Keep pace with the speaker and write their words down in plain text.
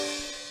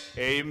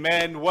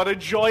Amen. What a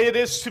joy it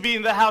is to be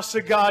in the house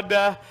of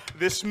God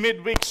this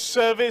midweek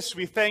service.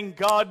 We thank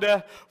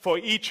God for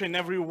each and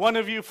every one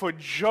of you for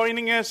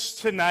joining us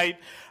tonight.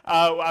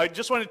 I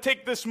just want to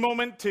take this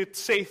moment to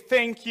say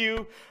thank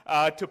you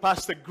to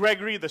Pastor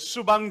Gregory, the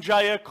Subang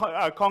Jaya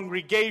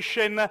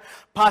congregation,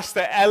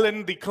 Pastor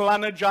Ellen, the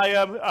Kelana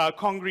Jaya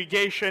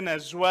congregation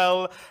as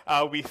well.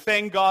 We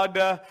thank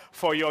God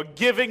for your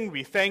giving.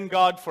 We thank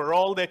God for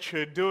all that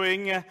you're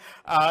doing.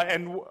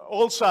 And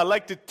also I'd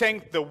like to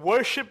thank the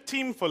worship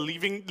team for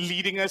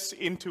leading us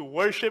into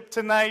worship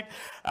tonight.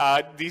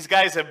 These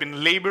guys have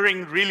been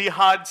laboring really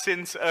hard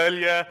since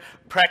earlier,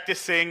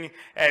 practicing,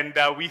 and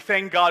we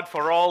thank God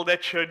for all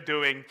that you're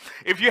doing.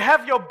 If you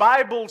have your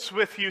Bibles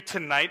with you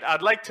tonight,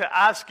 I'd like to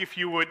ask if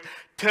you would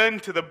turn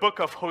to the book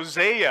of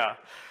Hosea.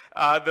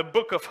 The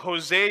book of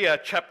Hosea,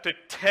 chapter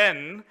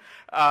 10,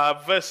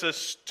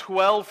 verses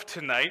 12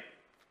 tonight.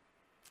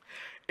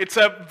 It's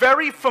a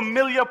very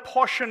familiar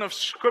portion of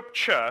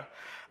Scripture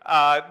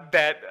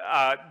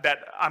that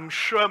I'm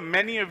sure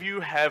many of you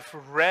have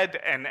read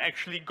and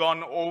actually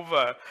gone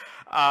over.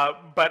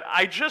 But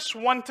I just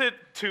wanted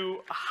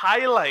to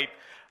highlight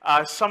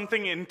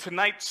something in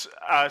tonight's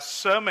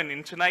sermon,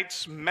 in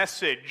tonight's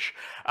message.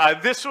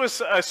 This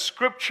was a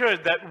scripture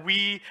that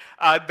we,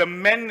 the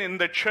men in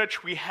the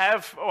church, we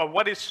have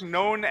what is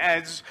known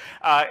as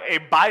a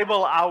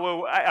Bible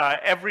hour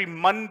every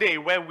Monday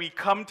where we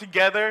come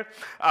together,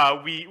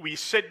 we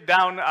sit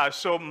down,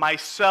 so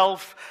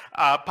myself,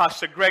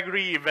 Pastor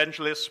Gregory,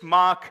 Evangelist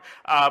Mark,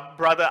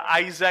 Brother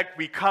Isaac,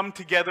 we come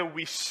together,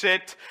 we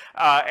sit,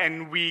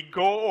 and we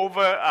go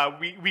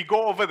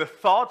over the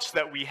thoughts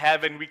that we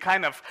have, and we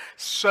kind of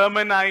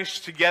sermonize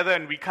together,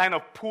 and we kind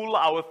of pool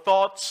our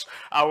thoughts,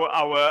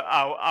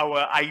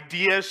 our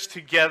ideas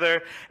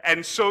together.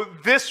 And so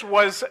this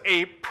was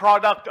a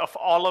product of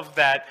all of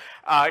that.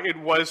 It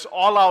was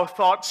all our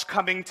thoughts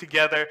coming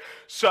together.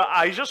 So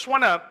I just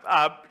want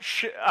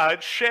to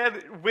share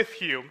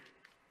with you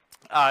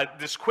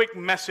this quick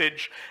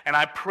message, and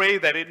I pray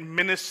that it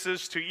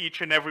ministers to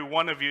each and every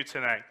one of you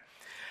tonight.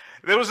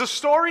 There was a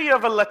story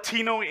of a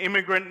Latino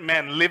immigrant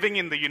man living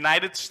in the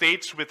United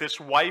States with his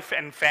wife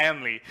and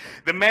family.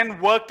 The man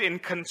worked in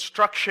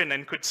construction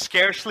and could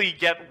scarcely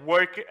get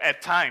work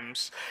at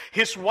times.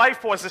 His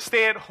wife was a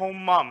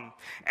stay-at-home mom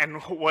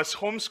and was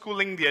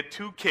homeschooling their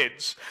 2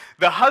 kids.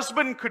 The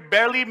husband could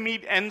barely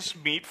meet ends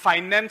meet.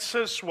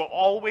 Finances were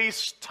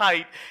always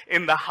tight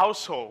in the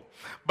household.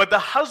 But the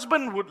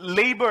husband would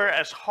labor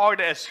as hard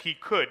as he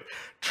could,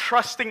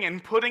 trusting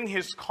and putting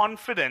his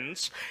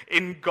confidence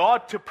in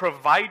God to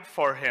provide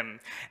for him.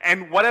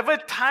 And whatever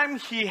time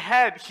he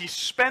had, he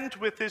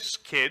spent with his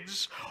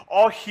kids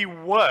or he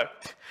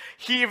worked.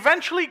 He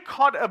eventually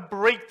caught a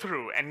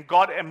breakthrough and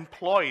got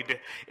employed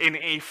in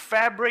a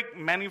fabric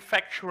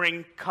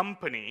manufacturing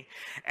company.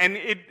 And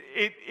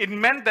it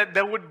meant that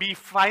there would be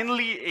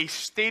finally a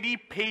steady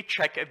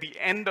paycheck at the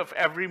end of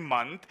every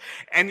month,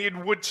 and it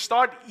would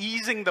start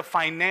easing the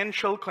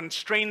financial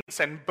constraints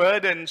and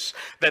burdens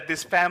that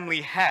this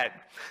family had.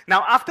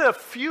 Now, after a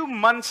few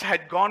months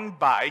had gone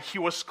by, he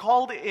was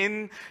called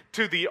in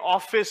to the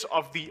office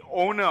of the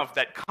owner of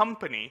that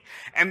company,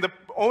 and the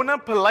owner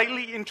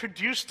politely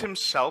introduced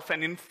himself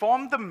and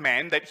informed the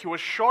man that he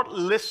was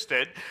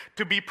shortlisted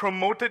to be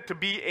promoted to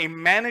be a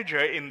manager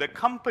in the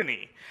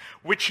company,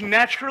 which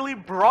naturally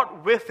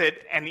brought with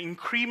it an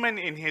increment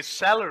in his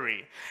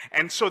salary.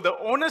 And so the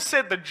owner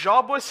said the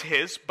job was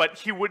his, but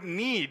he would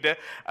need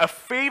a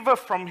favor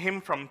from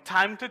him from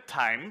time to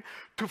time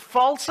to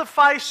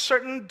falsify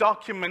certain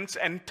documents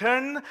and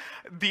turn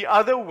the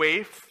other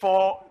way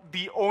for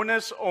the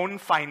owner's own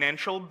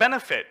financial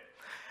benefit.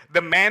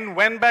 The man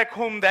went back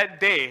home that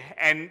day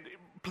and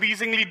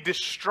pleasingly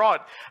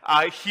distraught.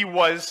 He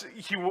was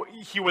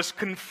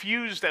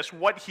confused as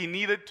what he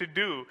needed to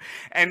do.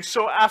 And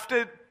so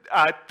after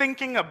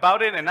thinking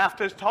about it and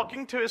after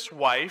talking to his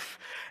wife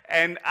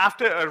and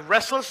after a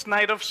restless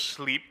night of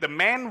sleep, the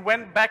man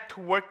went back to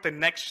work the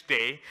next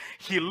day.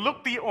 He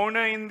looked the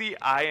owner in the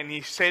eye and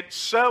he said,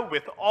 "Sir,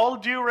 with all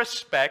due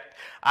respect,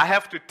 I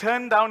have to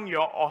turn down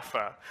your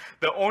offer."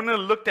 The owner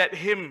looked at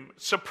him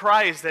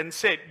surprised and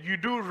said, "You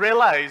do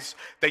realize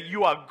that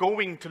you are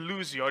going to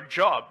lose your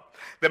job?"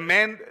 The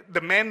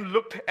man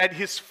looked at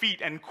his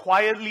feet and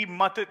quietly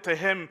muttered to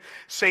him,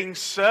 saying,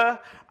 "Sir,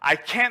 I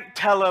can't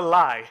tell a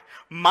lie.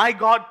 My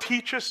God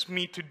teaches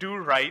me to do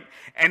right,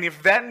 and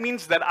if that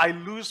means that I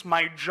lose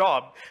my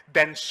job,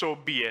 then so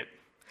be it."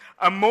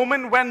 A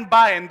moment went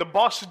by and the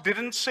boss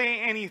didn't say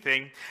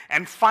anything,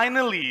 and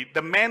finally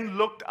the man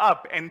looked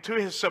up, and to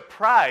his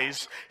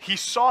surprise, he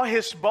saw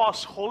his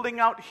boss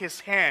holding out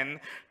his hand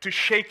to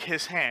shake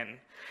his hand.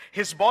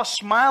 His boss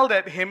smiled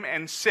at him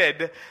and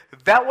said,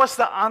 "That was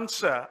the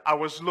answer I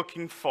was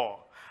looking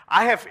for.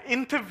 I have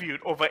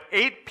interviewed over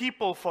 8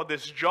 people for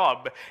this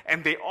job,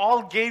 and they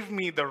all gave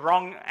me the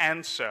wrong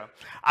answer.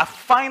 I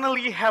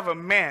finally have a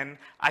man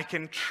I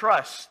can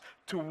trust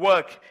to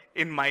work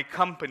in my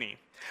company."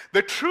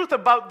 The truth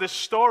about this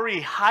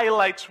story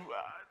highlights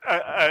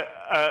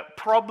a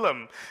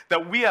problem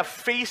that we are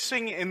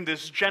facing in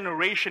this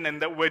generation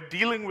and that we're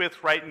dealing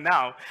with right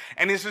now,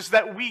 and is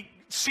that we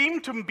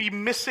seem to be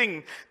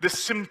missing the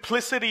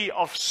simplicity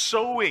of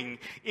sowing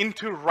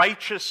into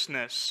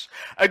righteousness.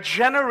 A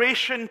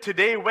generation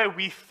today where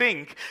we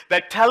think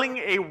that telling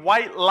a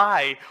white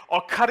lie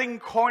or cutting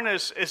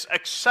corners is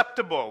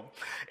acceptable.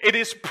 It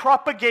is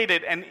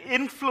propagated and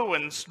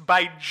influenced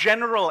by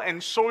general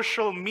and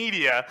social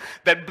media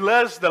that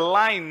blurs the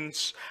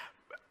lines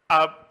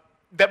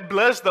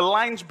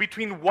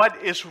between what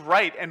is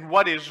right and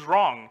what is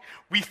wrong.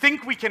 We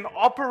think we can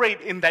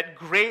operate in that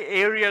gray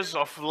areas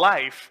of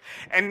life.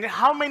 And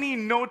how many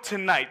know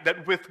tonight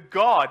that with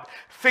God,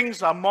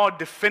 things are more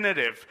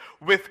definitive?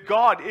 With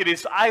God, it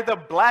is either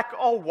black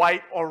or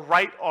white or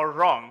right or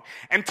wrong.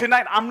 And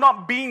tonight, I'm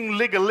not being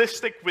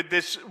legalistic with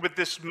this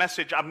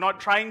message. I'm not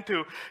trying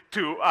to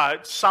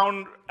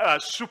sound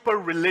super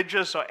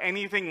religious or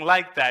anything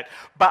like that.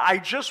 But I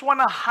just want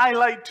to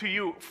highlight to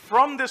you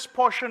from this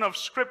portion of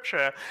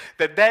Scripture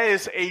that there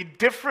is a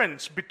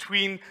difference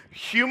between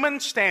human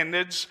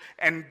standards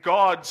and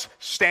God's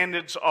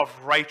standards of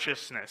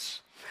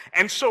righteousness.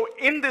 And so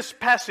in this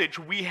passage,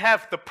 we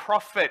have the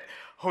prophet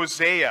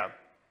Hosea.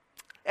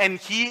 And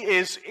he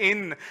is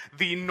in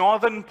the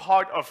northern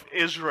part of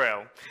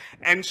Israel.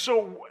 And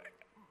so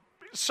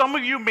some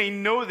of you may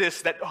know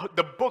this, that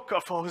the book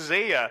of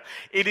Hosea,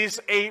 it is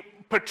a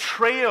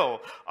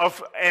portrayal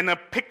of and a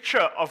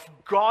picture of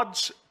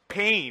God's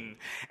pain.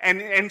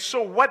 And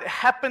so what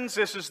happens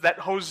is that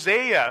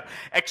Hosea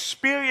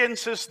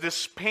experiences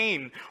this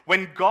pain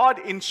when God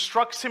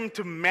instructs him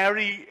to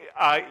marry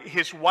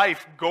his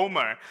wife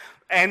Gomer.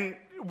 And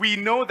we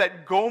know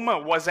that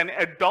Gomer was an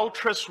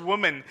adulterous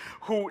woman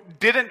who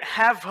didn't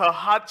have her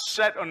heart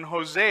set on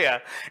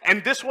Hosea.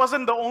 And this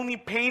wasn't the only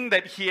pain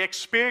that he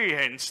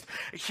experienced.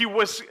 He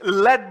was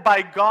led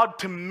by God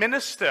to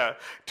minister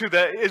to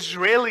the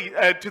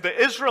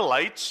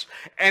Israelites,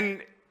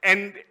 and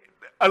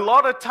a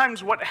lot of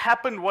times what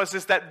happened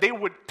is that they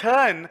would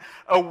turn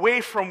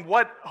away from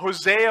what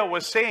Hosea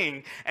was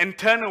saying and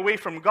turn away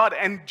from God.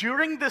 And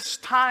during this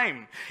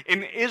time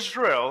in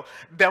Israel,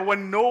 there were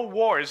no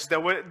wars.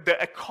 The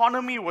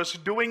economy was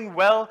doing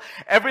well.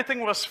 Everything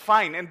was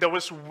fine. And there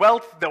was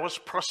wealth, there was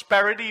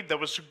prosperity, there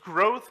was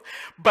growth.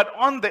 But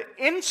on the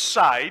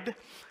inside,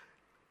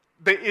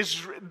 the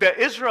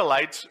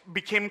Israelites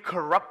became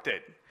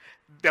corrupted.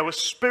 There was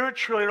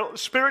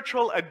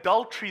spiritual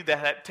adultery that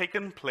had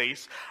taken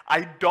place,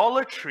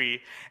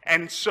 idolatry,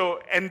 and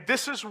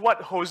this is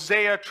what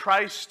Hosea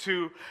tries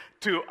to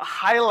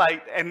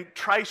highlight and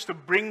tries to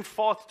bring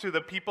forth to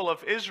the people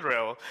of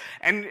Israel.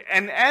 And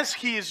as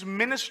he is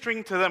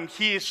ministering to them,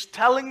 he is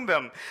telling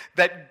them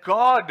that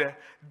God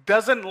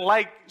doesn't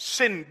like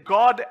sin.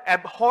 God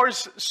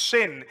abhors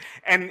sin,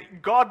 and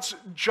God's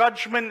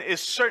judgment is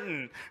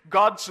certain.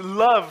 God's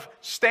love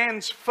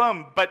stands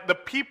firm, but the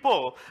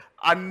people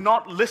are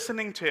not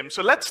listening to him.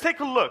 So let's take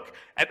a look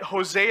at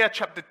Hosea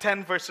chapter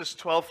 10, verses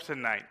 12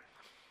 tonight.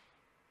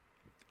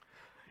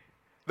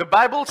 The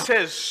Bible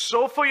says,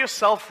 "Sow for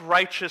yourself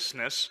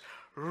righteousness,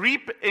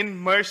 reap in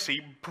mercy,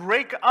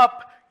 break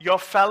up your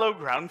fallow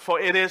ground, for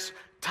it is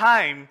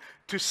time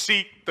to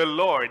seek the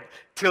Lord,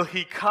 till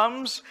he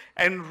comes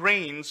and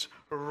rains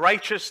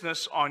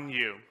righteousness on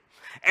you."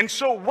 And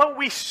so what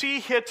we see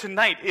here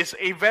tonight is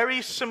a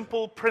very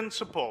simple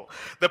principle,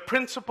 the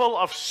principle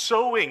of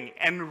sowing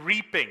and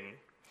reaping.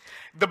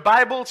 The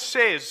Bible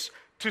says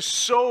to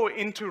sow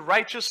into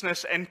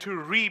righteousness and to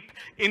reap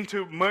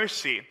into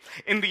mercy.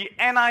 In the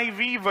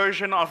NIV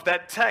version of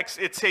that text,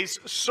 it says,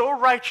 "Sow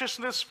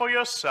righteousness for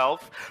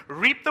yourself,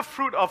 reap the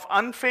fruit of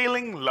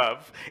unfailing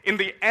love." In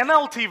the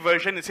NLT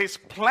version, it says,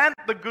 "Plant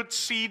the good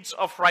seeds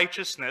of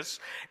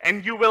righteousness,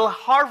 and you will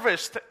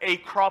harvest a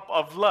crop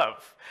of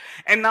love."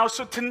 And now,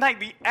 so tonight,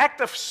 the act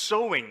of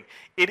sowing,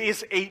 it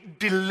is a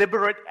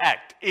deliberate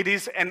act. It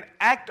is an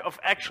act of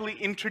actually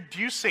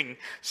introducing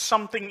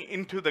something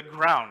into the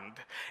ground.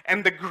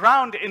 And the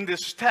ground in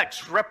this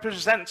text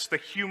represents the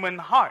human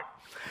heart.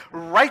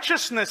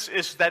 Righteousness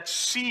is that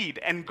seed,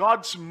 and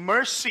God's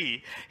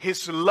mercy,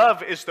 his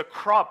love, is the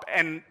crop,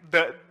 and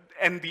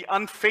the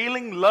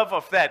unfailing love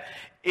of that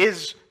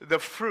is the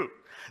fruit.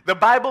 The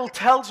Bible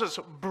tells us,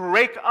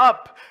 break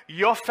up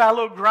your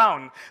fallow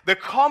ground. The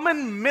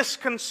common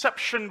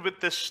misconception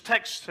with this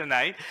text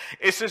tonight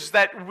is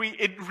that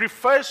it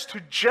refers to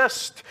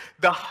just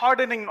the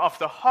hardening of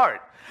the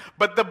heart.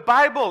 But the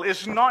Bible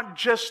is not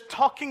just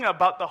talking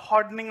about the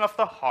hardening of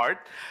the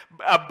heart,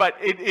 but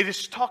it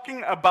is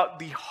talking about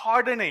the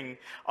hardening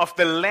of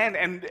the land,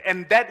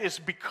 and that is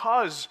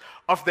because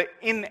of the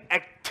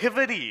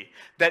inactivity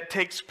that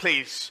takes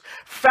place.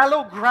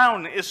 Fallow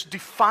ground is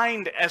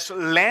defined as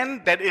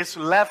land that is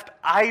left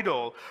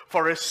idle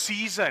for a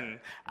season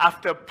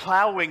after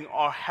plowing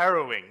or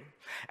harrowing.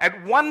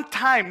 At one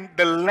time,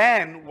 the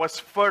land was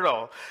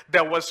fertile.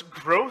 There was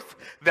growth,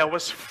 there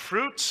was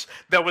fruits,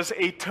 there was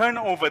a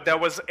turnover, there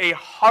was a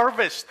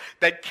harvest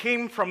that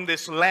came from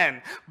this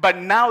land. But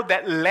now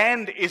that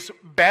land is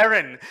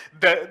barren.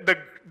 The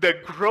the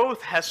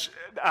growth has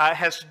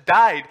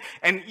died.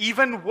 And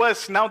even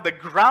worse, now the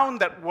ground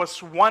that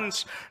was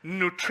once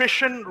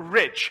nutrition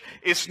rich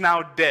is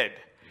now dead.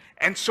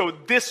 And so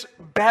this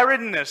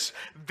barrenness,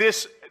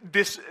 this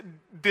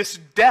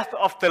death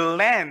of the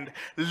land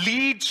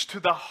leads to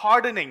the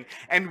hardening.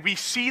 And we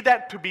see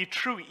that to be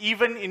true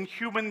even in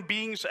human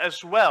beings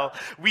as well.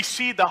 We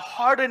see the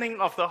hardening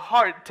of the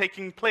heart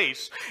taking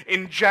place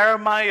in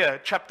Jeremiah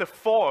chapter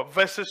 4,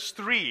 verses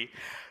 3.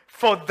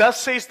 For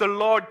thus says the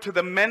Lord to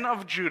the men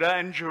of Judah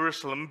and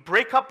Jerusalem,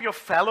 break up your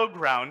fallow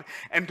ground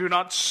and do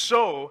not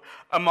sow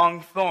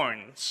among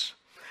thorns.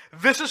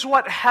 This is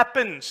what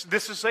happens.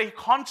 This is a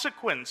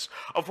consequence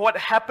of what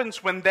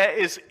happens when there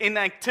is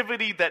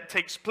inactivity that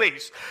takes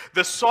place.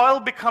 The soil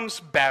becomes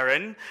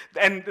barren,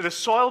 and the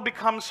soil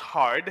becomes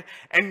hard,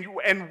 and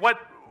what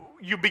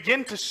you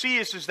begin to see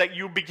is that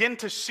you begin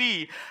to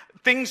see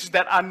things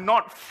that are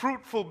not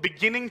fruitful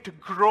beginning to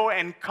grow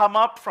and come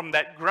up from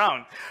that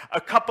ground.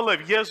 A couple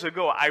of years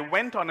ago, I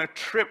went on a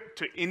trip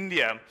to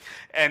India,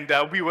 and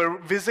we were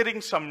visiting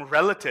some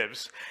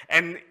relatives.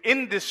 And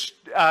in this,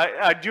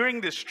 during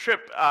this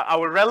trip,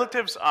 our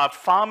relatives are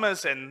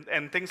farmers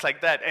and things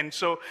like that. And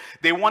so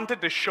they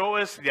wanted to show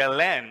us their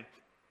land.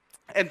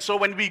 And so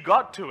when we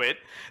got to it,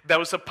 there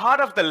was a part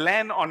of the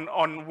land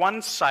on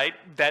one side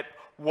that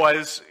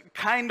was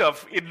kind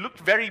of, it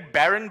looked very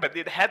barren, but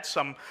it had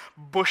some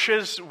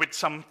bushes with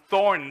some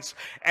thorns.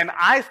 And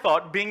I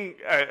thought, being,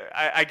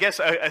 I guess,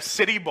 a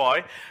city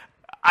boy,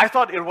 I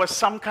thought it was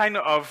some kind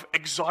of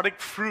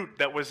exotic fruit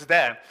that was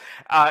there.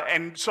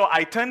 And so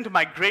I turned to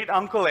my great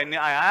uncle and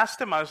I asked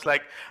him, I was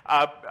like,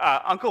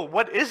 Uncle,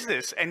 what is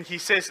this? And he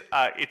says,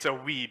 it's a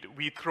weed.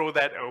 We throw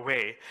that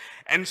away.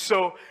 And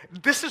so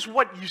this is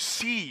what you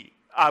see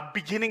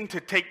beginning to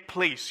take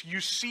place.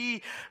 You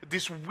see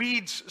these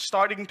weeds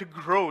starting to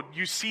grow.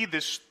 You see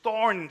these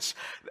thorns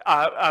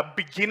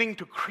beginning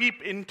to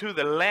creep into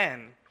the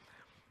land.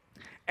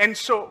 And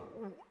so,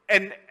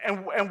 and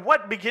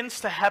what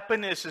begins to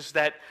happen is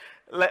that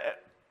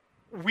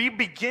we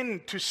begin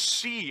to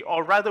see,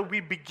 or rather we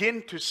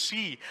begin to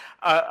see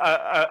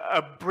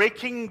a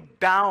breaking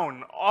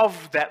down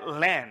of that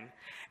land.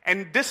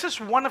 And this is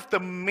one of the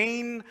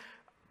main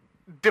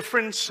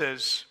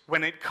differences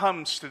when it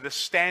comes to the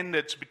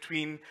standards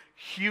between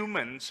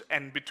humans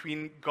and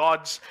between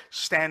God's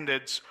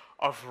standards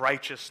of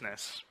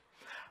righteousness.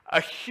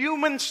 A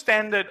human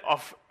standard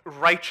of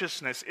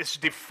righteousness is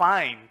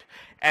defined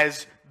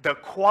as the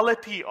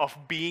quality of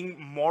being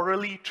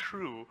morally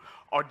true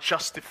or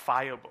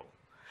justifiable.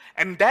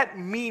 And that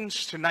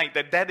means tonight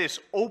that that is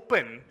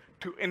open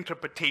to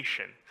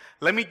interpretation.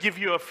 Let me give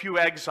you a few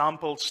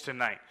examples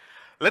tonight.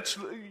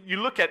 You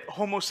look at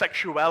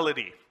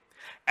homosexuality.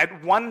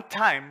 At one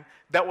time,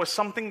 that was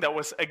something that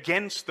was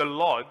against the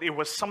law. It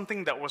was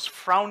something that was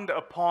frowned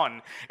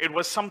upon. It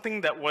was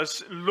something that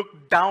was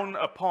looked down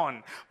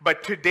upon.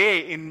 But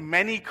today, in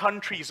many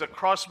countries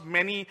across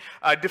many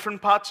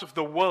different parts of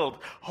the world,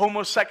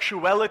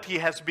 homosexuality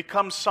has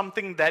become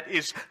something that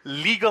is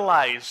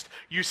legalized.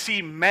 You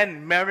see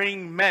men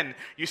marrying men.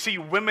 You see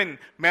women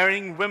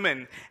marrying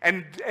women.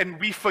 And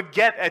we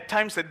forget at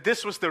times that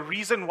this was the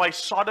reason why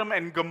Sodom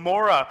and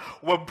Gomorrah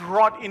were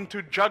brought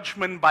into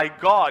judgment by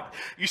God.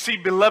 You see,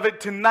 beloved,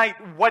 tonight,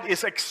 what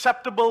is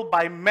acceptable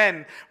by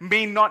men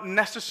may not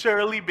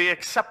necessarily be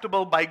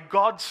acceptable by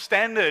God's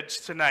standards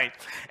tonight.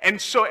 And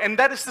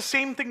that is the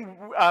same thing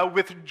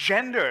with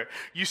gender.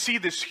 You see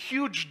this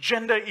huge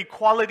gender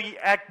equality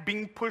act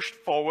being pushed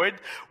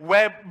forward,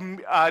 where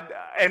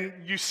and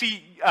you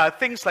see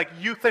things like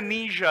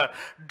euthanasia,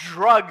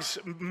 drugs,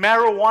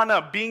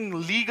 marijuana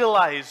being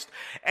legalized.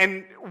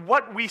 And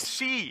what we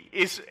see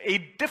is a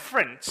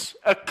difference,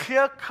 a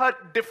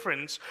clear-cut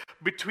difference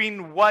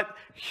between what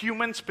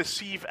humans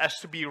perceive as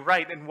to be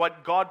right and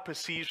what God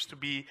perceives to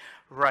be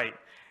right.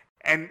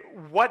 And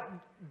what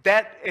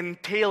that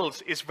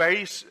entails is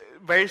very,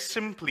 very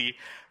simply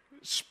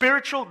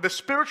the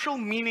spiritual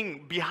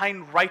meaning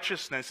behind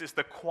righteousness is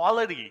the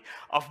quality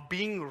of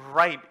being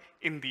right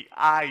in the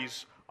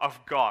eyes of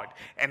God.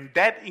 And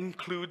that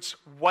includes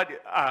what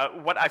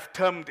I've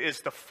termed is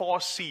the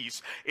 4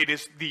 C's. It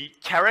is the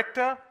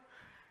character,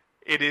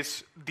 it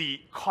is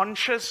the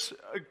conscience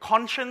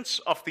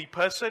of the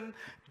person,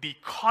 the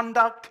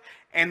conduct,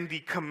 and the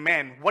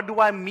command. What do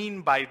I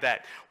mean by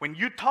that? When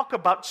you talk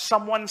about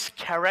someone's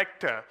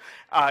character,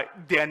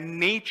 their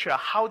nature,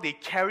 how they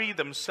carry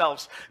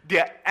themselves,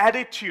 their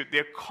attitude,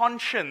 their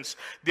conscience,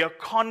 their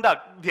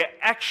conduct, their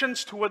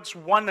actions towards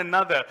one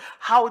another,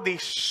 how they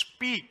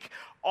speak,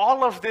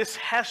 all of this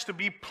has to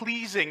be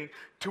pleasing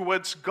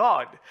towards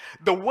God.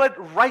 The word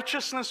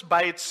righteousness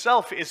by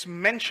itself is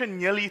mentioned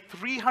nearly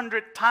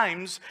 300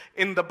 times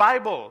in the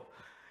Bible.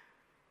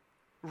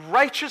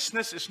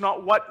 Righteousness is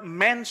not what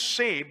men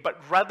say, but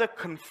rather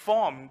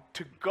conform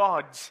to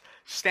God's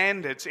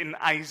standards. In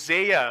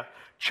Isaiah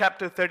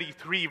chapter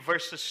 33,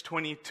 verses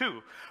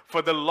 22,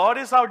 for the Lord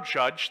is our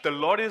judge, the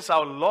Lord is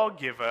our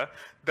lawgiver,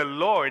 the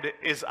Lord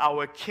is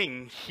our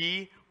king,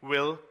 he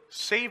will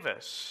save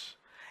us.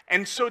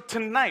 And so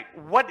tonight,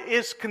 what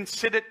is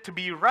considered to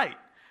be right?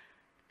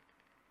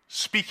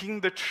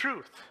 speaking the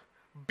truth,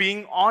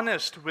 being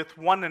honest with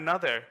one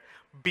another,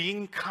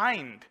 being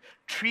kind,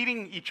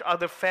 treating each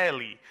other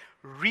fairly,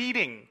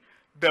 reading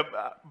the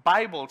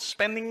Bible,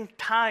 spending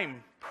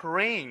time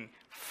praying,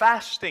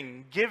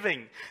 fasting,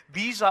 giving.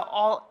 These are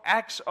all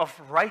acts of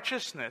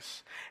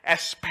righteousness.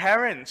 As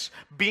parents,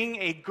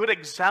 being a good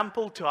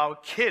example to our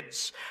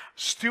kids,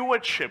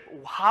 stewardship,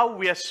 how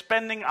we are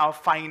spending our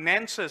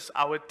finances,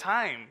 our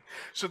time.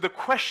 So the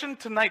question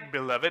tonight,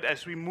 beloved,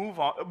 as we move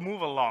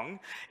along,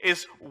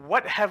 is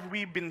what have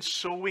we been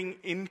sowing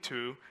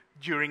into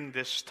during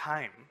this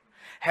time?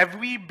 Have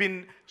we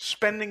been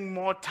spending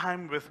more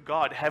time with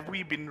God? Have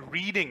we been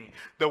reading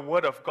the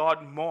Word of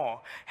God more?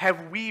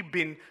 Have we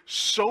been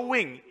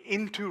sowing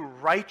into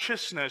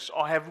righteousness,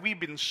 or have we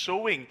been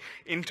sowing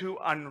into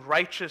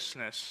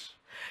unrighteousness?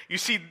 You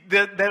see,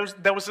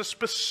 there was a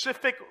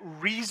specific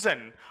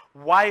reason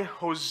why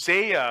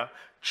Hosea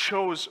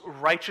chose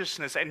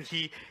righteousness, and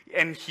he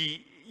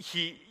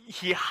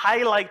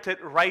highlighted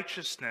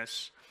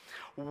righteousness.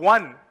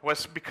 One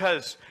was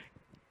because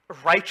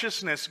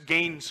righteousness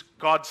gains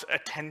God's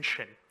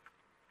attention.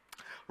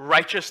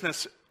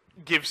 Righteousness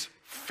gives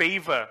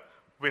favor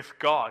with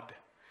God.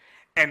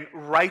 And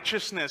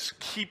righteousness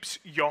keeps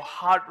your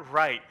heart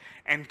right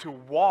and to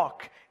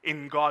walk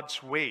in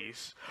God's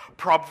ways.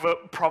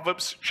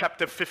 Proverbs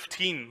chapter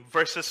 15,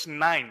 verses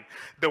 9.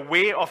 The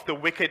way of the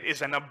wicked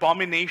is an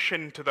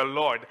abomination to the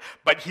Lord,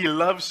 but he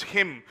loves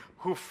him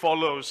who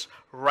follows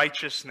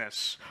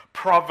righteousness.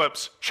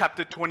 Proverbs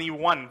chapter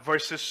 21,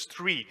 verses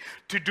 3.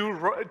 To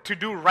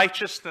do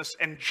righteousness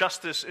and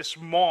justice is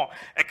more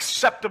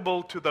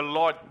acceptable to the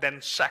Lord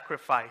than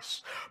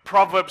sacrifice.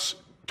 Proverbs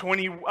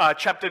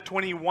chapter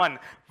 21,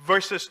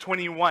 verses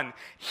 21.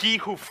 He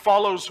who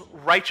follows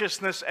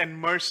righteousness and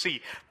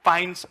mercy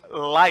finds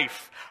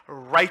life,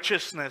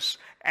 righteousness,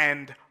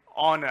 and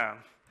honor.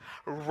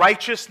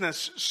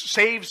 Righteousness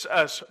saves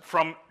us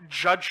from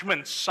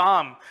judgment.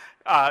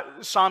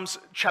 Psalms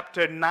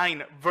chapter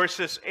 9,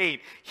 verses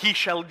 8. He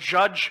shall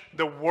judge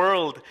the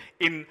world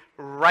in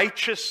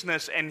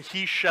righteousness, and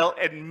he shall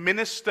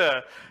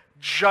administer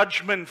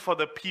judgment for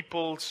the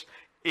peoples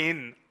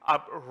in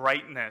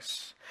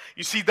uprightness.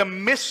 You see, the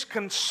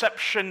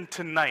misconception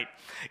tonight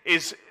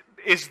is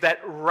that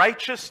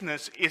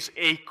righteousness is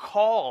a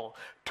call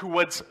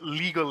towards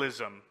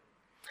legalism.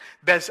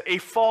 There's a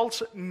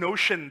false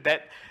notion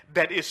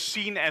that is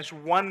seen as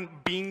one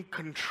being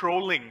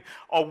controlling,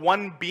 or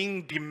one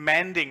being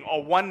demanding,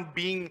 or one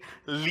being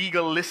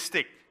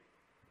legalistic.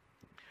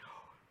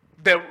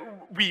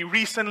 We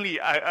recently,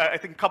 I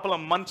think a couple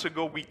of months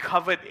ago, we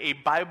covered a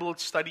Bible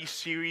study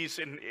series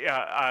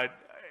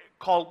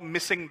called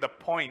Missing the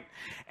Point.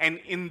 And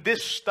in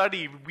this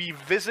study, we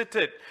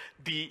visited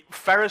the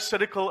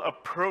Pharisaical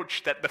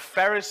approach that the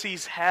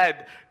Pharisees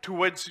had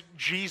towards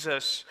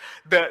Jesus,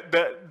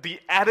 the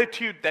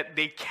attitude that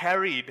they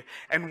carried.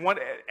 And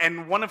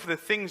one of the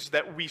things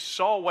that we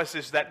saw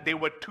is that they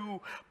were too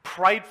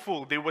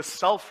prideful. They were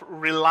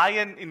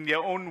self-reliant in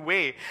their own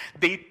way.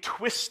 They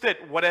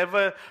twisted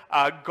whatever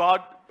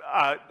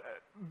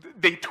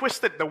they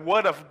twisted the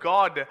word of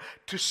God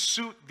to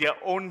suit their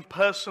own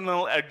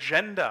personal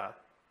agenda.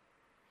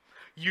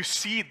 You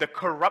see the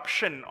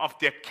corruption of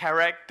their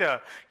character.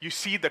 You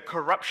see the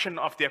corruption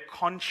of their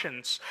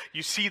conscience.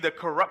 You see the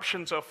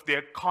corruptions of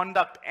their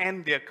conduct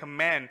and their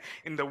command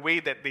in the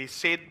way that they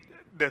said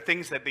the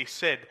things that they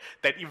said,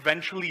 that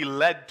eventually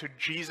led to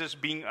Jesus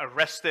being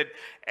arrested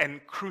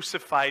and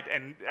crucified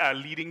and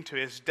leading to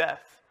his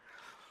death.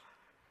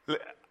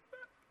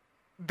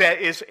 There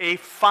is a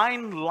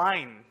fine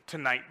line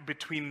tonight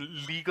between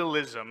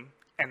legalism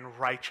and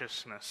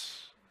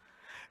righteousness.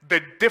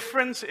 The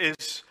difference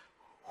is,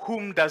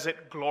 whom does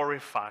it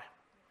glorify?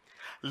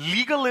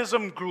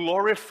 Legalism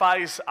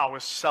glorifies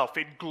ourselves.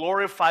 It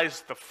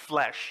glorifies the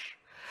flesh.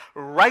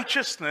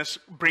 Righteousness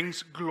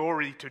brings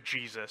glory to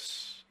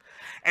Jesus.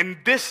 And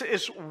this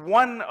is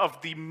one of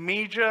the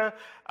major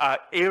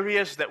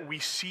areas that we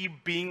see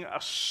being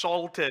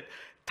assaulted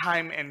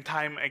time and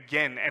time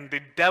again. And the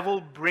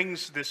devil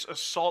brings this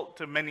assault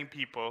to many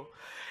people.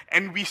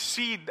 And we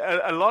see,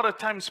 a lot of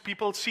times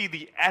people see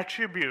the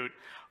attribute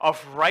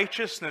of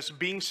righteousness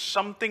being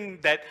something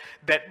that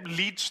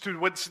leads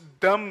towards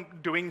them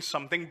doing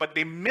something, but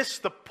they miss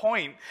the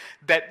point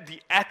that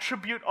the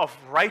attribute of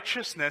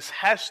righteousness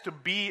has to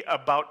be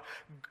about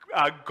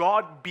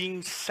God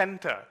being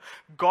center.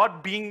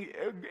 God being,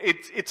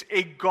 it's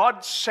a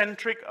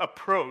God-centric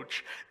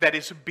approach that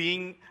is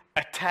being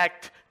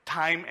attacked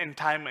time and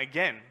time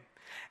again.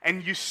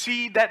 And you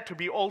see that to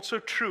be also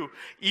true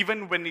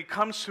even when it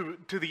comes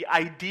to the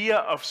idea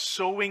of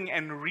sowing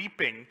and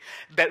reaping,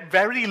 that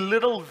very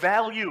little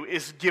value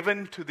is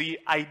given to the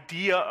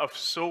idea of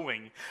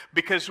sowing,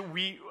 because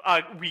we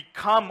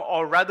come,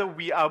 or rather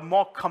we are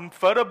more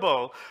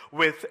comfortable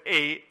with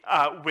a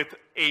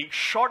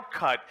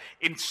shortcut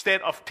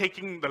instead of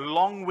taking the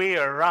long way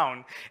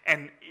around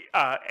and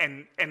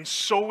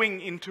sowing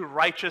into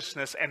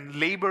righteousness and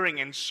laboring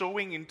and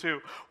sowing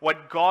into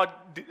what God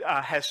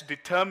has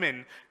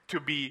determined to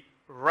be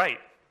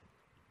right.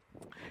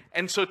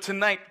 And so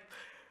tonight,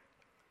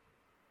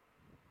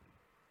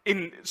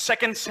 In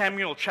 2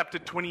 Samuel chapter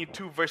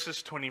 22,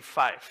 verses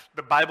 25,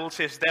 the Bible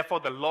says,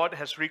 "Therefore the Lord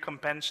has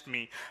recompensed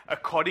me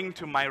according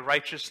to my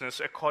righteousness,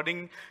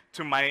 according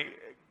to my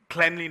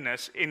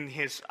cleanliness in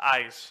his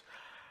eyes."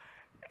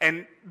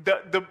 And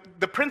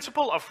the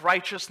principle of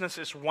righteousness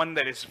is one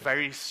that is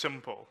very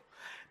simple.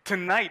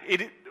 Tonight,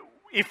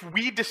 if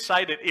we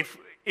decided,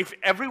 if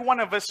every one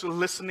of us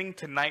listening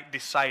tonight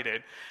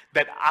decided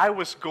that I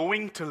was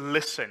going to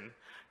listen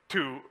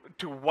to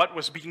what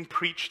was being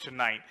preached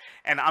tonight,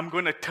 and I'm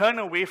going to turn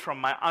away from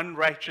my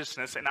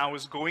unrighteousness, and I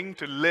was going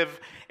to live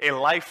a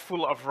life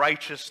full of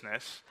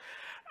righteousness,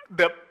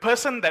 the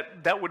person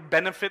that would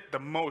benefit the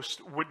most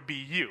would be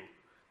you,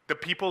 the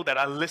people that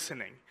are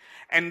listening.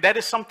 And that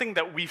is something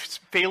that we've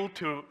failed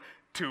to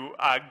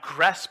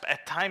grasp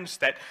at times,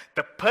 that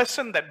the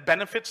person that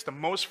benefits the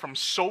most from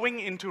sowing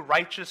into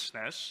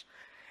righteousness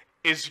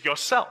is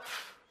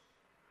yourself.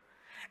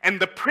 And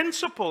the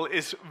principle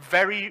is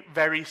very,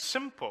 very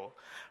simple.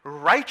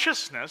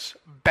 Righteousness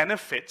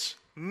benefits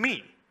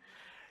me.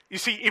 You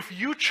see, if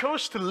you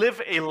chose to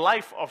live a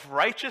life of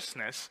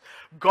righteousness,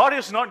 God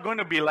is not going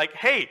to be like,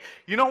 "Hey,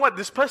 you know what?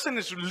 This person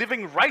is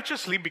living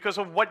righteously because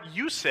of what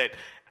you said."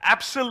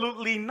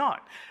 Absolutely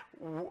not.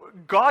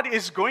 God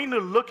is going to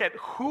look at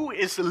who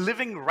is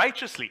living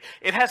righteously.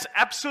 It has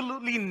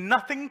absolutely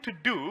nothing to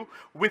do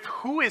with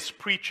who is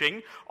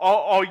preaching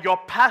or your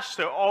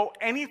pastor or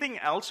anything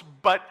else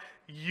but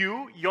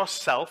you,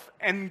 yourself,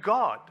 and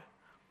God.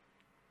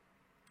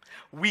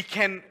 We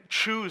can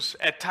choose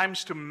at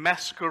times to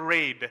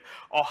masquerade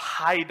or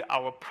hide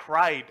our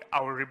pride,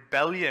 our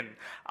rebellion,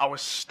 our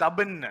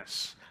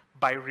stubbornness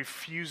by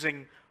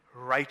refusing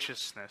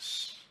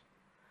righteousness.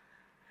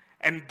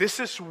 And this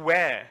is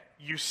where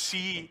you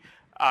see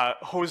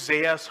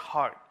Hosea's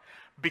heart,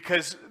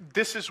 because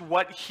this is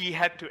what he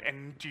had to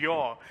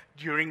endure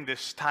during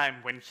this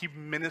time when he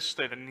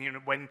ministered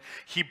and when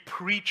he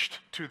preached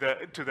to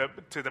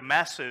the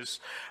masses.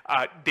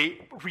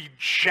 They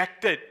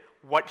rejected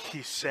what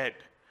he said.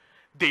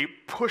 They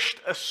pushed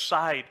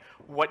aside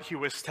what he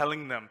was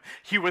telling them.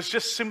 He was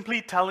just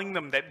simply telling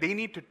them that they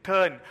need to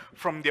turn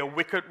from their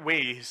wicked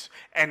ways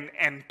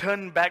and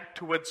turn back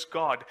towards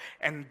God.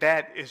 And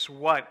that is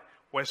what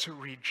was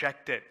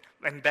rejected.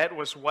 And that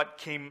was what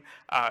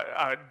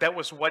that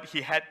was what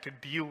he had to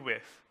deal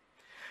with.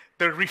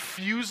 The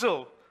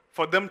refusal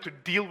for them to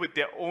deal with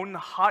their own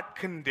heart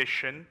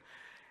condition.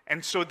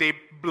 And so they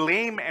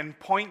blame and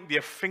point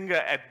their finger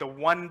at the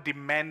one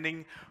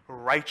demanding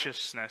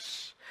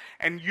righteousness.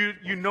 And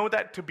you know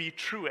that to be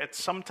true. At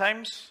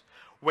sometimes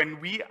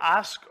when we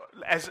ask,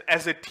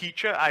 as a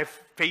teacher, I've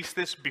faced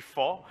this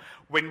before,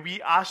 when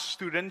we ask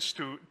students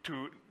to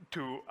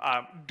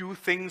do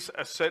things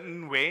a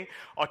certain way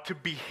or to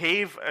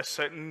behave a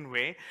certain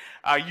way,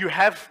 you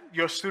have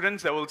your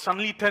students that will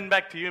suddenly turn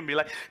back to you and be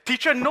like,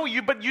 "Teacher, no,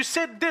 but you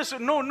said this.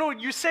 No,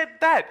 you said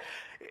that."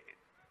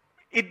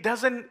 It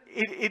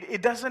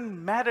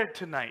doesn't matter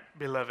tonight,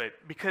 beloved,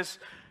 because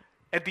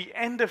at the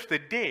end of the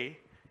day,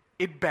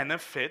 it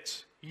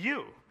benefits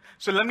you.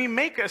 So let me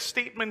make a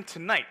statement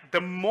tonight.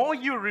 The more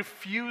you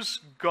refuse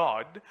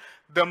God,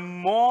 the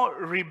more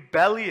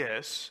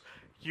rebellious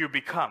you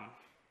become.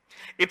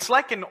 It's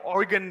like an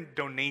organ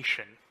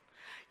donation.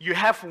 You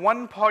have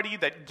one party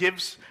that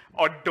gives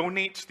or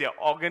donates their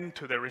organ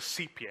to the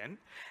recipient,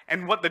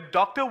 and what the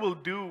doctor will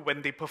do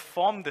when they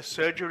perform the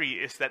surgery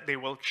is that they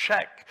will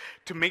check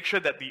to make sure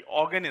that the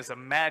organ is a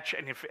match,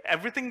 and if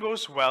everything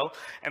goes well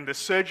and the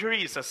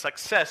surgery is a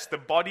success, the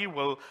body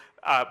will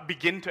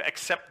begin to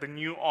accept the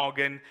new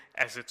organ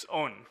as its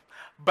own.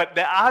 But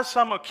there are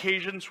some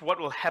occasions what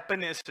will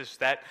happen is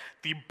that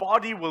the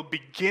body will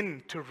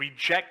begin to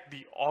reject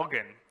the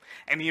organ.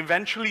 And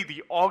eventually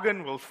the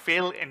organ will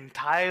fail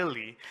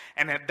entirely.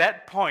 And at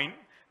that point,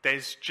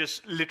 there's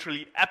just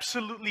literally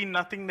absolutely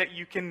nothing that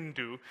you can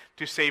do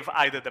to save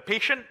either the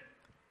patient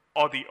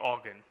or the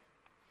organ.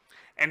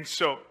 And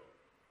so,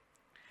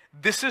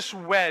 this is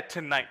where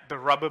tonight the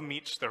rubber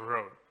meets the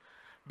road.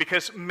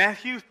 Because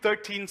Matthew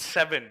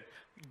 13:7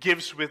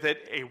 gives with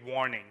it a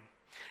warning.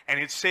 And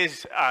it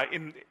says,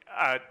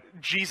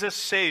 Jesus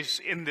says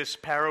in this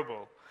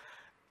parable,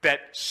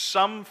 that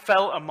some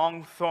fell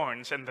among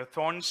thorns, and the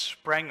thorns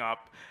sprang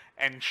up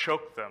and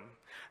choked them.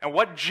 And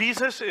what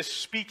Jesus is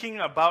speaking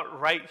about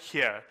right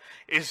here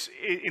is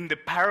in the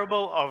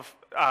parable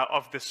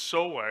of the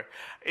sower,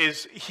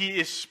 is he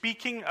is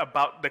speaking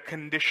about the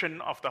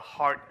condition of the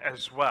heart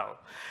as well.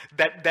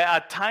 That there are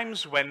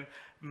times when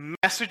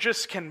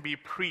messages can be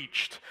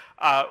preached,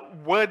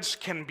 words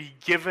can be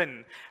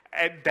given,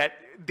 and that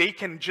they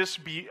can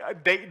just be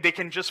they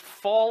can just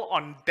fall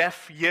on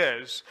deaf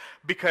ears,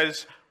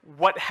 because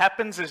what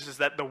happens is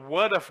that the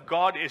word of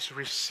God is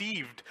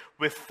received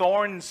with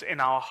thorns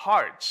in our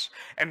hearts.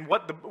 And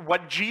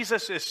what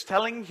Jesus is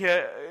telling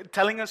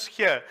us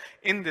here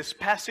in this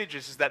passage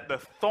is that the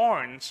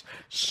thorns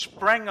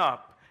sprang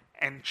up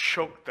and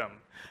choked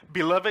them.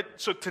 Beloved,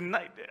 so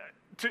tonight,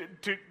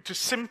 to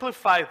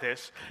simplify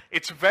this,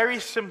 it's very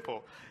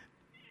simple.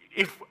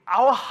 If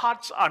our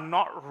hearts are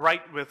not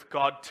right with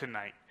God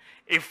tonight,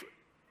 if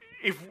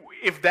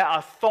if there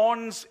are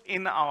thorns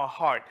in our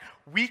heart,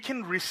 we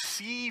can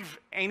receive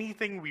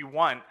anything we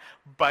want,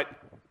 but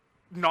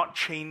not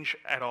change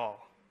at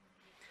all.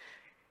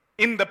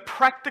 In the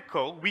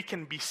practical, we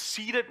can be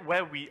seated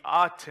where we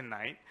are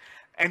tonight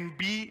and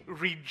be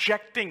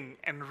rejecting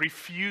and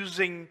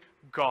refusing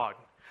God.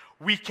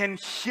 We can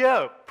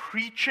hear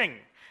preaching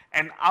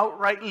and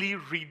outrightly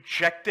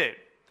reject it.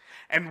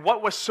 And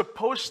what was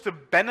supposed to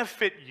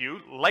benefit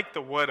you, like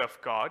the Word of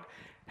God,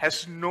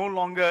 has no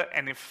longer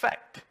an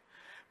effect.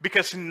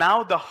 Because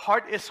now the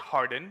heart is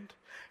hardened,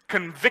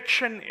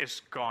 conviction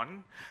is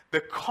gone,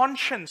 the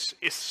conscience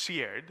is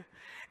seared,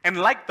 and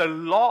like the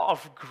law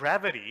of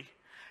gravity,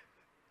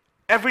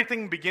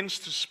 everything begins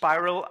to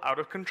spiral out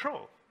of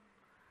control.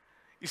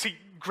 You see,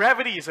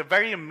 gravity is a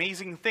very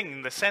amazing thing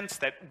in the sense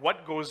that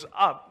what goes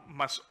up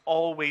must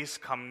always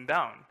come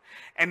down.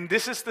 And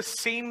this is the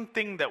same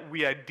thing that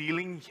we are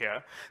dealing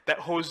here, that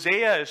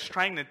Hosea is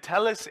trying to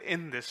tell us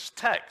in this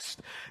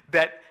text,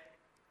 that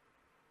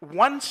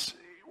once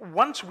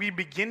we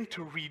begin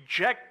to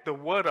reject the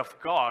Word of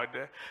God,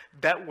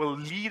 that will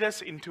lead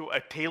us into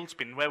a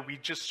tailspin where we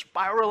just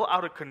spiral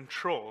out of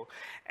control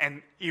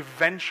and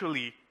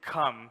eventually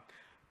come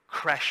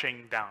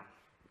crashing down.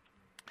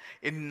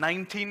 In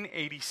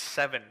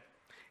 1987,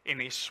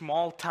 in a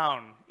small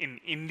town in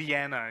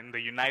Indiana in the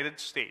United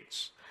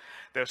States,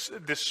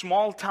 this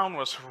small town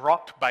was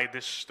rocked by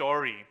this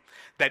story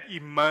that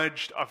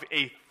emerged of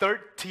a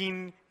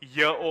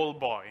 13-year-old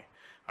boy.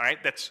 All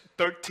right, that's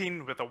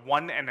 13 with a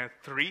 1 and a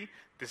 3.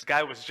 This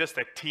guy was just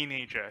a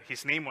teenager.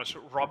 His name was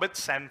Robert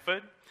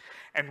Sanford.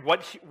 And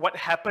what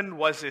happened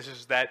was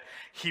that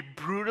he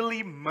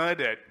brutally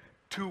murdered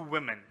 2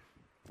 women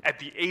at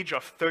the age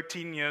of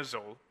 13 years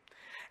old.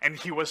 And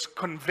he was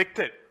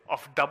convicted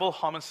of double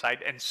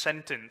homicide and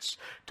sentenced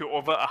to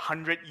over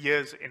 100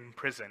 years in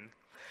prison.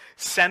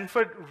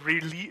 Sanford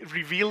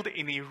revealed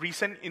in a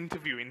recent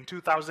interview in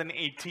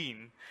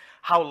 2018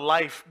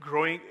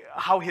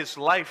 how his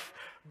life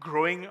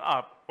growing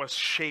up was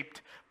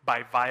shaped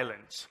by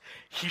violence.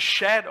 He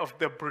shared of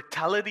the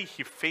brutality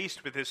he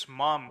faced with his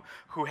mom,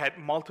 who had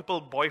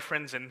multiple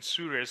boyfriends and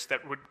suitors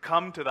that would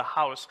come to the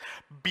house,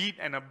 beat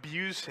and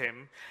abuse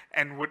him,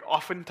 and would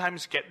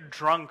oftentimes get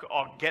drunk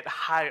or get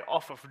high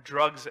off of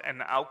drugs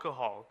and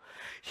alcohol.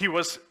 He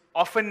was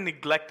often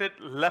neglected,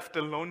 left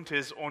alone to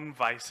his own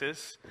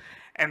vices.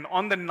 And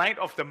on the night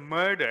of the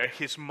murder,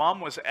 his mom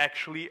was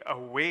actually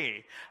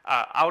away,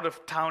 out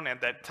of town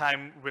at that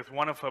time with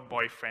one of her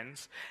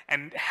boyfriends,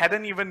 and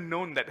hadn't even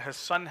known that her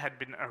son had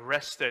been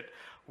arrested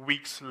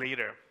weeks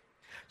later.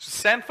 So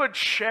Sanford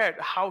shared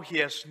how he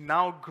has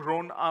now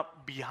grown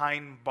up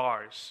behind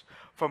bars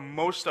for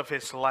most of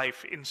his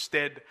life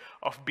instead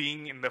of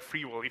being in the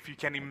free world. If you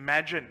can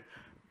imagine,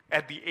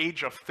 at the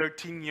age of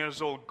 13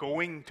 years old,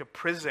 going to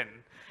prison.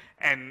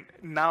 And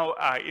now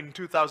in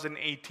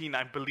 2018,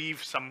 I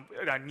believe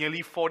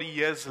nearly 40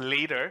 years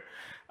later,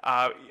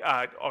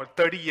 or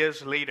 30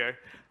 years later,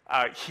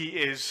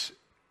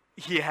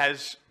 he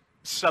has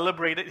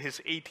celebrated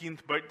his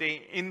 18th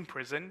birthday in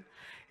prison.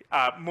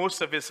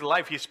 Most of his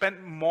life, he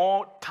spent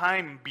more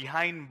time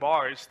behind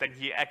bars than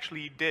he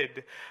actually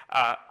did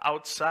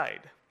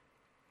outside.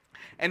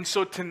 And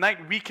so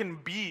tonight we can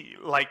be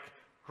like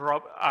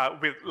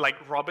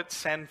Robert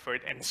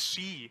Sanford and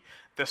see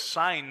the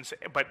signs,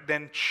 but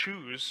then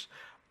choose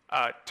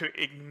to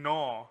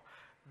ignore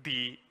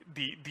the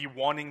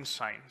warning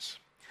signs.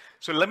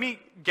 So let me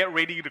get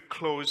ready to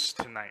close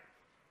tonight.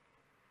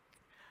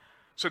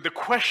 So the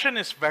question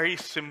is very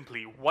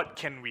simply, what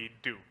can we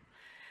do?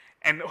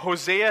 And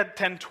Hosea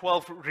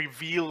 10:12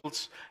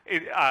 reveals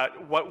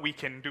what we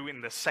can do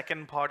in the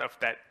second part of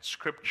that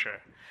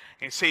scripture.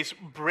 It says,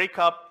 break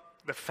up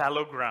the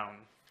fallow ground,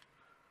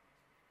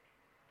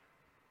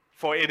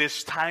 for it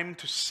is time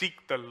to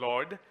seek the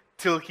Lord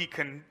till he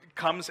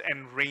comes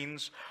and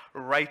rains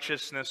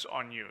righteousness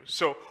on you.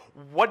 So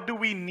what do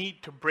we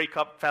need to break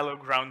up fallow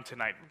ground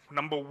tonight?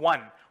 Number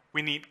 1,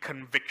 we need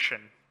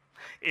conviction.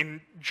 In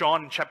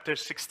John chapter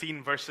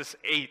 16 verses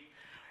 8,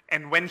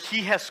 and when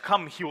he has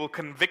come, he will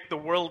convict the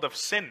world of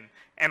sin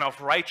and of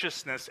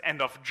righteousness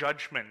and of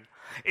judgment.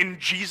 In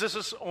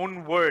Jesus'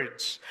 own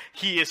words,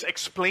 he is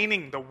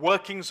explaining the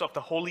workings of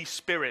the Holy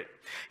Spirit.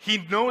 He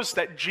knows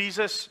that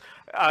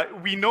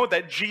we know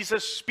that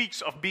Jesus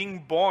speaks of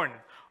being born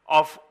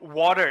of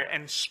water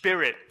and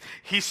spirit.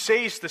 He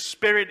says the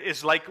Spirit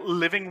is like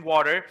living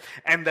water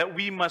and that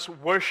we must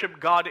worship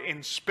God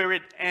in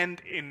spirit and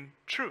in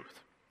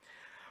truth.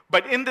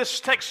 But in this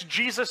text,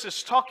 Jesus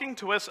is talking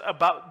to us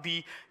about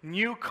the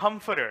new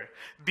Comforter,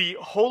 the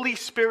Holy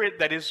Spirit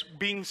that is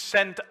being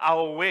sent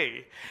our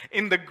way.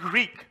 In the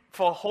Greek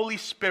for Holy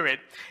Spirit,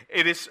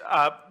 it is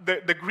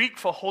the Greek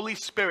for Holy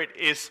Spirit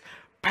is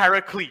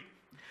paraclete.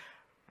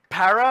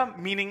 Para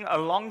meaning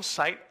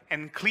alongside,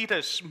 and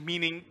kletos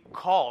meaning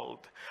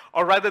called,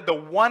 or rather the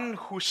one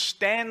who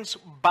stands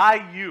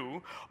by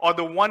you, or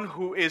the one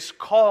who is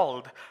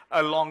called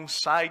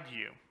alongside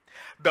you.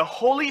 The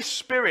Holy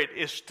Spirit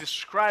is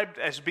described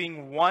as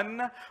being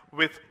one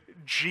with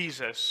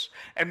Jesus.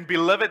 And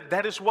beloved,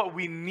 that is what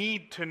we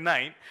need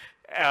tonight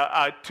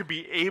to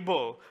be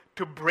able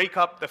to break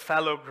up the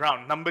fallow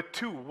ground. Number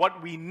two,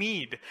 what we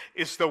need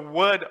is the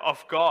Word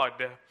of God.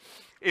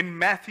 In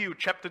Matthew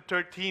chapter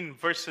 13,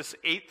 verses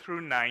 8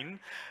 through 9,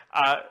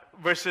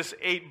 verses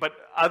 8, but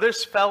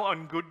others fell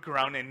on good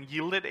ground and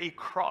yielded a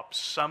crop,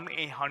 some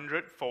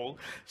 100-fold,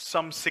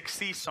 some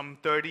 60, some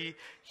 30.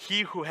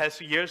 He who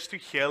has ears to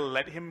hear,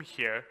 let him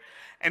hear.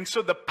 And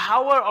so the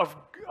power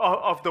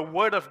of the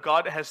Word of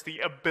God has the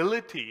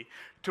ability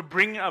to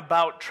bring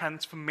about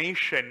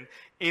transformation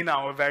in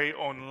our very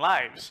own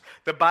lives.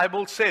 The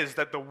Bible says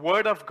that the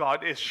Word of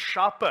God is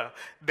sharper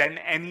than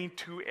any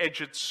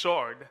two-edged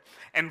sword.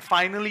 And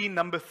finally,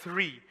 number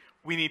three,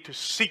 we need to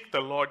seek the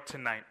Lord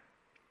tonight.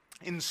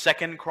 In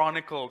 2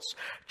 Chronicles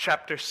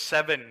chapter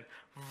 7,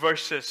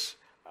 verses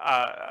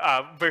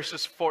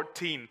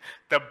 14,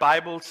 the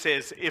Bible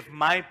says, if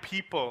my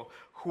people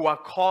who are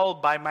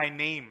called by my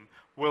name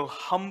will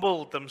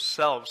humble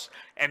themselves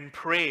and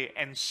pray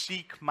and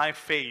seek my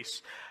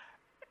face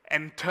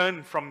and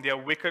turn from their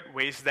wicked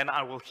ways, then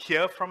I will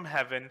hear from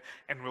heaven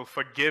and will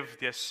forgive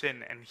their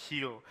sin and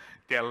heal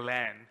their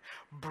land.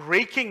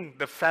 Breaking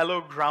the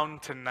fallow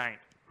ground tonight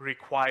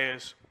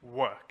requires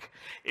work.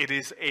 It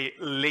is a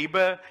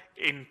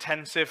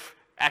labor-intensive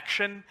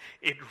action.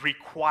 It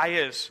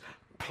requires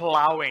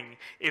plowing.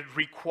 It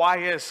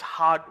requires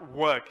hard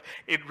work.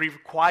 It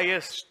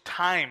requires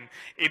time.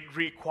 It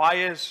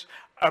requires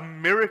a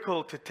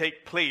miracle to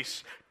take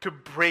place to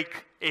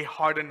break a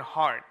hardened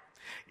heart.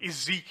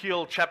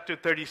 Ezekiel chapter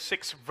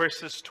 36,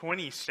 verses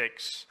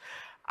 26.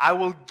 I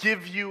will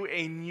give you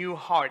a new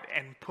heart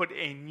and put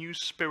a new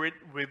spirit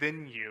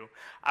within you.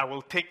 I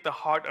will take the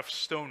heart of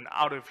stone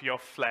out of your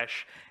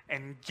flesh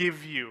and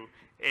give you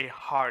a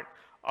heart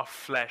of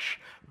flesh.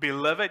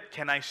 Beloved,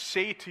 can I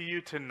say to you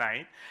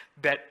tonight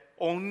that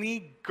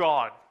only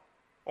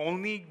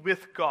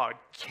with God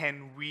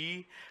can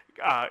we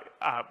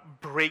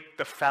break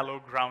the fallow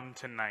ground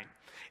tonight.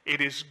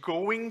 It is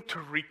going to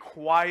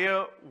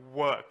require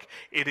work.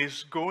 It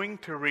is going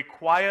to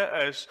require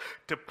us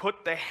to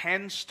put the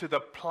hands to the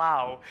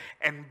plow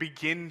and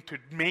begin to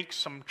make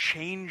some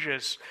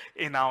changes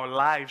in our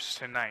lives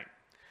tonight.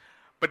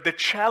 But the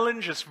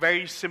challenge is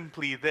very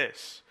simply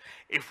this.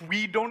 If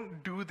we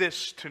don't do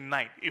this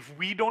tonight, if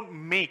we don't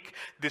make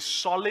the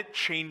solid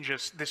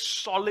changes, the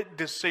solid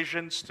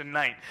decisions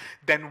tonight,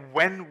 then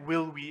when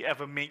will we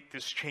ever make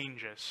these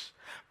changes?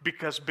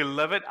 Because,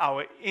 beloved,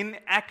 our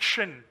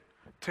inaction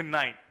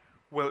tonight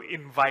will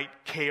invite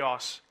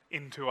chaos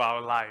into our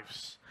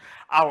lives.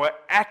 Our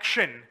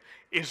action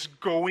is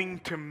going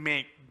to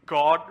make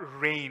God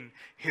rain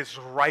His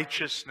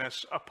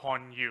righteousness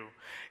upon you.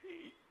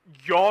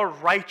 Your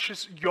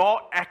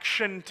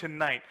action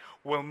tonight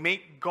will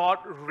make God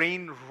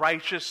rain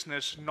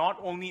righteousness not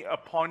only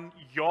upon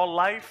your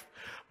life,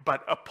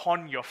 but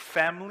upon your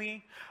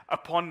family,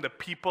 upon the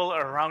people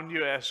around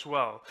you as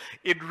well.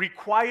 It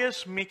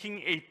requires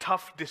making a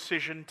tough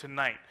decision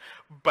tonight,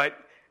 but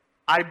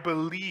I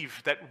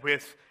believe that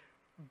with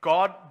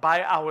God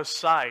by our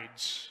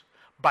sides,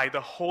 by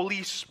the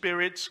Holy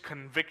Spirit's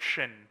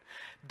conviction,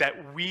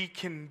 that we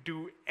can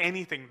do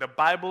anything. The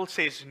Bible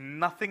says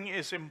nothing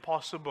is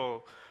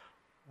impossible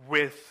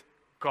with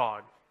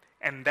God.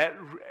 And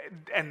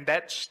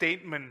that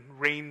statement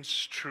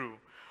reigns true.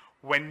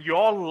 When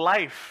your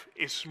life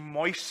is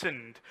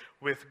moistened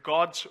with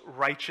God's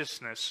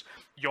righteousness,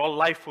 your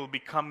life will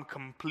become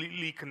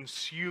completely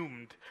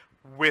consumed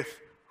with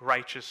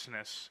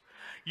righteousness.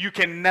 You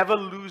can never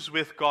lose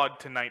with God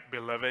tonight,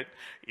 beloved.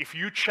 If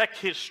you check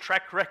His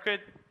track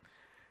record,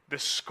 the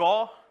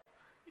score,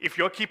 if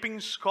you're keeping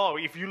score,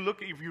 if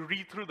you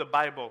read through the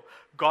Bible,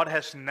 God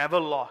has never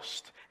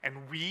lost. And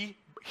we,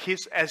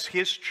 as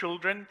His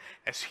children,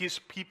 as His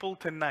people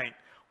tonight,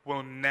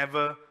 will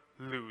never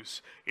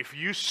lose. If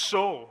you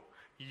sow,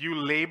 you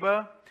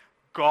labor,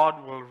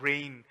 God will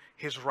rain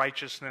His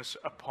righteousness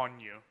upon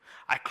you.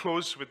 I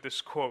close with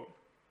this quote.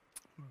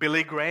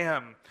 Billy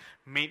Graham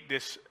made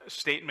this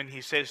statement.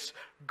 He says,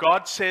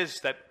 God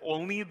says that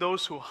only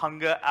those who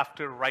hunger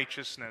after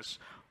righteousness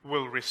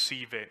will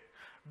receive it.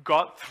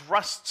 God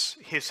thrusts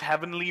His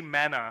heavenly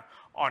manna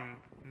on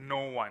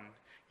no one.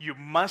 You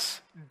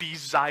must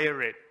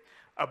desire it.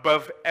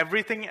 Above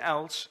everything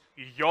else,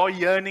 your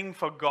yearning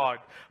for God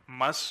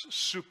must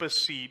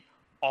supersede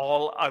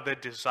all other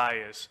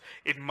desires.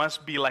 It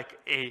must be like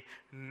a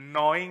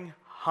gnawing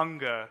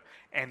hunger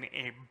and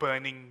a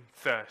burning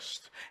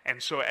thirst.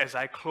 And so as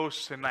I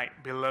close tonight,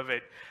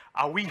 beloved,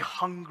 are we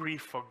hungry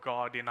for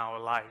God in our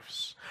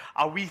lives?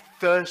 Are we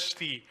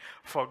thirsty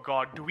for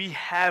God? Do we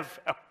have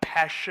a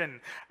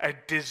passion, a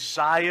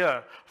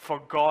desire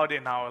for God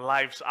in our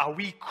lives? Are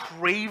we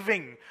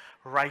craving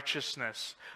righteousness?